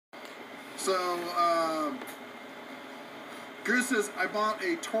So, Grizz says, I bought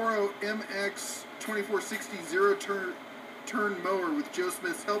a Toro MX 2460 zero-turn mower with Joe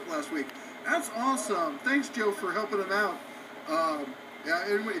Smith's help last week. That's awesome. Thanks, Joe, for helping him out. Yeah,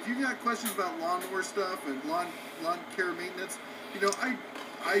 anyway, if you got questions about lawnmower stuff and lawn care maintenance, you know,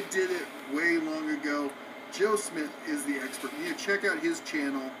 I did it way long ago. Joe Smith is the expert. You need to check out his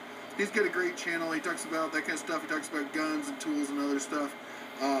channel. He's got a great channel. He talks about that kind of stuff. He talks about guns and tools and other stuff.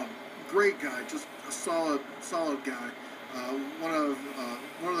 Great guy, just a solid guy. One of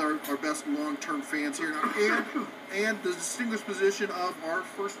our best long-term fans here, and the distinguished position of our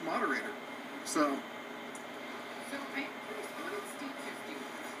first moderator. So I'm curious, what did Steve just do?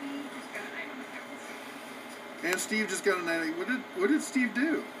 Steve just got an item on the and Steve just got an item. What did Steve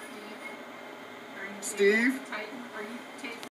do? Steve, Steve? are you taping